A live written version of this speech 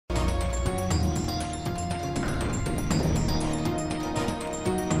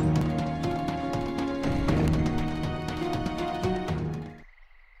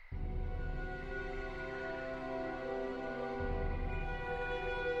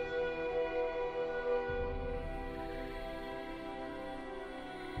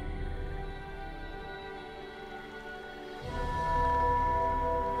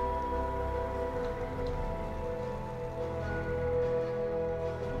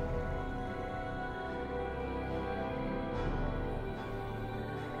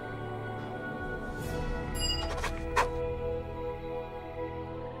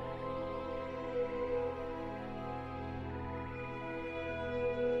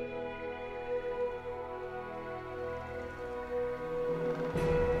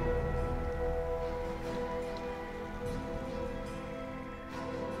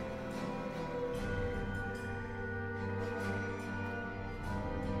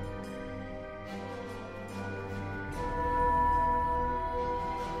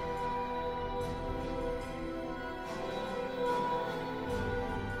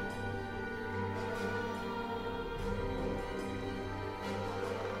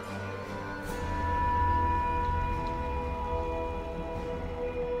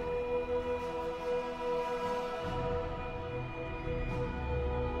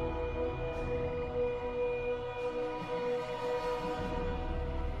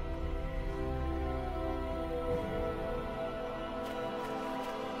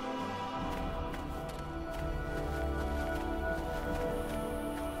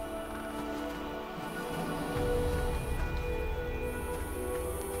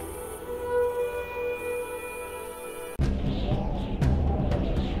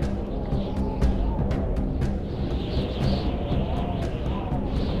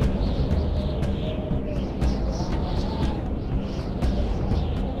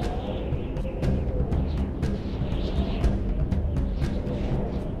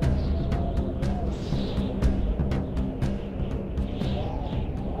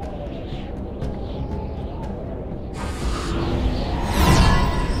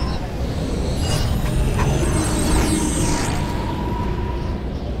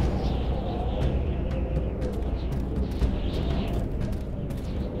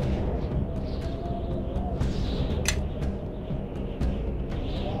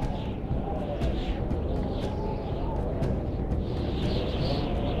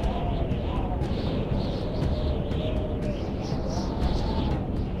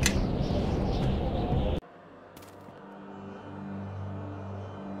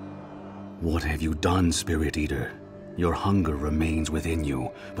What have you done, Spirit Eater? Your hunger remains within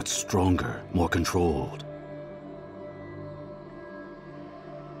you, but stronger, more controlled.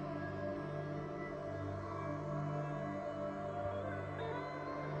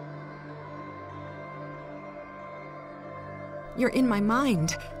 You're in my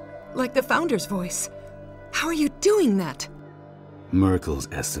mind, like the Founder's voice. How are you doing that? Merkel's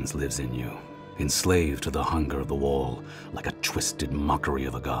essence lives in you, enslaved to the hunger of the wall, like a twisted mockery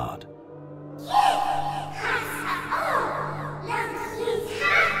of a god.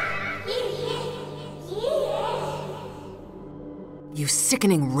 You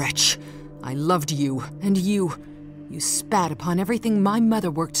sickening wretch. I loved you, and you. You spat upon everything my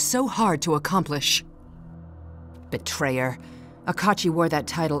mother worked so hard to accomplish. Betrayer. Akachi wore that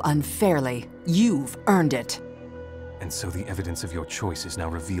title unfairly. You've earned it. And so the evidence of your choice is now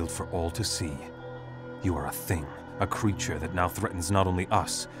revealed for all to see. You are a thing, a creature that now threatens not only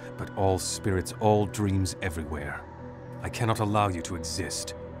us, but all spirits, all dreams everywhere. I cannot allow you to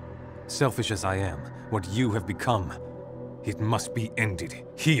exist. Selfish as I am, what you have become, it must be ended,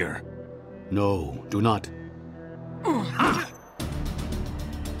 here. No, do not. The more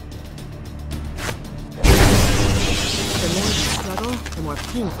you struggle, the more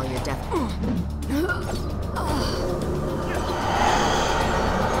painful your death.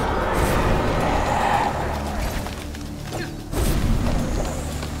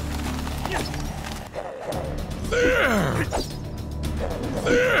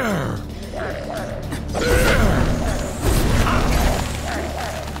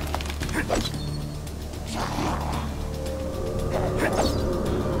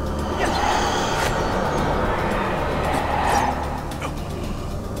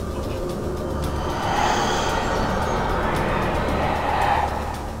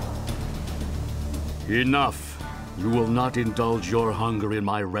 Enough! You will not indulge your hunger in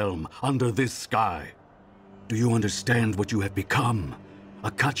my realm, under this sky. Do you understand what you have become?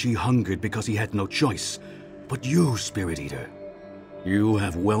 Akachi hungered because he had no choice. But you, Spirit Eater, you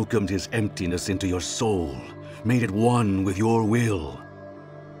have welcomed his emptiness into your soul, made it one with your will.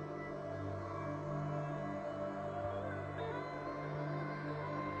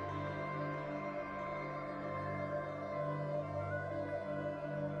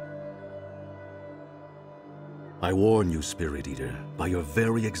 I warn you, Spirit Eater, by your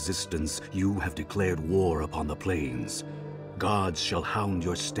very existence, you have declared war upon the plains. Gods shall hound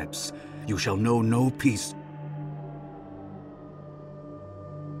your steps. You shall know no peace.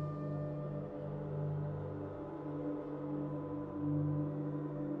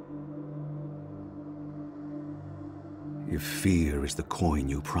 If fear is the coin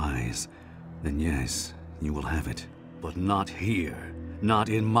you prize, then yes, you will have it. But not here, not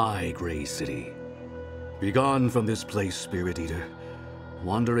in my Grey City. Begone from this place, Spirit Eater.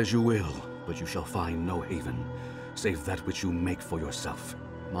 Wander as you will, but you shall find no haven, save that which you make for yourself.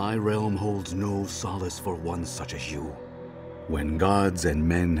 My realm holds no solace for one such as you. When gods and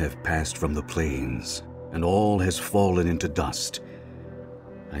men have passed from the plains, and all has fallen into dust,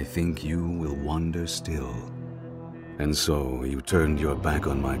 I think you will wander still. And so you turned your back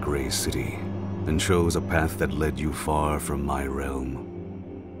on my Grey City, and chose a path that led you far from my realm.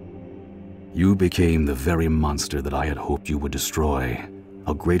 You became the very monster that I had hoped you would destroy,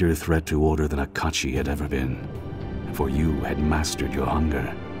 a greater threat to order than Akachi had ever been. For you had mastered your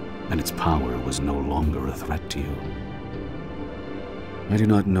hunger, and its power was no longer a threat to you. I do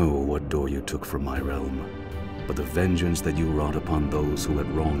not know what door you took from my realm, but the vengeance that you wrought upon those who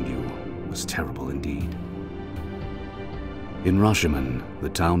had wronged you was terrible indeed. In Rashomon, the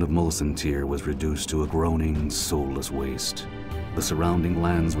town of Mulsantir was reduced to a groaning, soulless waste. The surrounding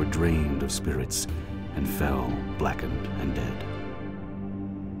lands were drained of spirits, and fell, blackened and dead.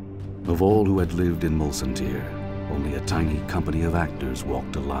 Of all who had lived in Mulsantir, only a tiny company of actors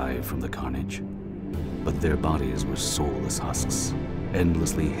walked alive from the carnage. But their bodies were soulless husks,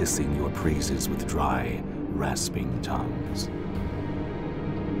 endlessly hissing your praises with dry, rasping tongues.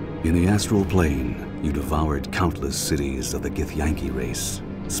 In the astral plane, you devoured countless cities of the Githyanki race,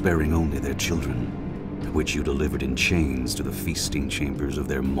 sparing only their children, which you delivered in chains to the feasting chambers of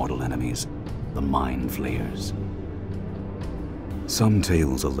their mortal enemies, the Mind Flayers. Some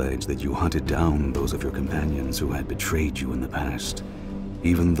tales allege that you hunted down those of your companions who had betrayed you in the past,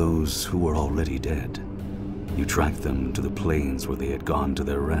 even those who were already dead. You tracked them to the plains where they had gone to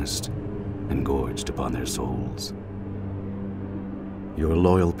their rest, and gorged upon their souls. Your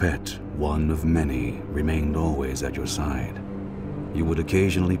loyal pet, one of many, remained always at your side. You would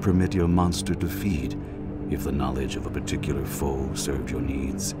occasionally permit your monster to feed, if the knowledge of a particular foe served your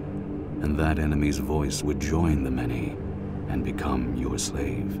needs, and that enemy's voice would join the many and become your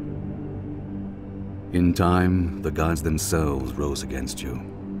slave. In time, the gods themselves rose against you,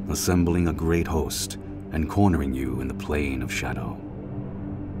 assembling a great host and cornering you in the plane of shadow.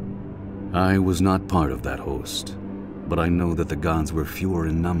 I was not part of that host, but I know that the gods were fewer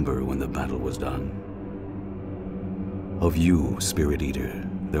in number when the battle was done. Of you, Spirit Eater,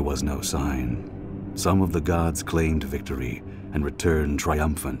 there was no sign. Some of the gods claimed victory and returned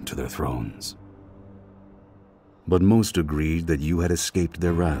triumphant to their thrones. But most agreed that you had escaped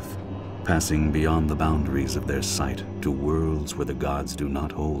their wrath, passing beyond the boundaries of their sight to worlds where the gods do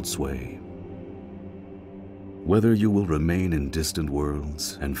not hold sway. Whether you will remain in distant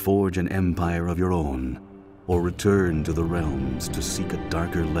worlds and forge an empire of your own, or return to the realms to seek a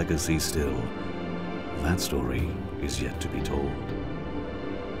darker legacy still, that story is yet to be told.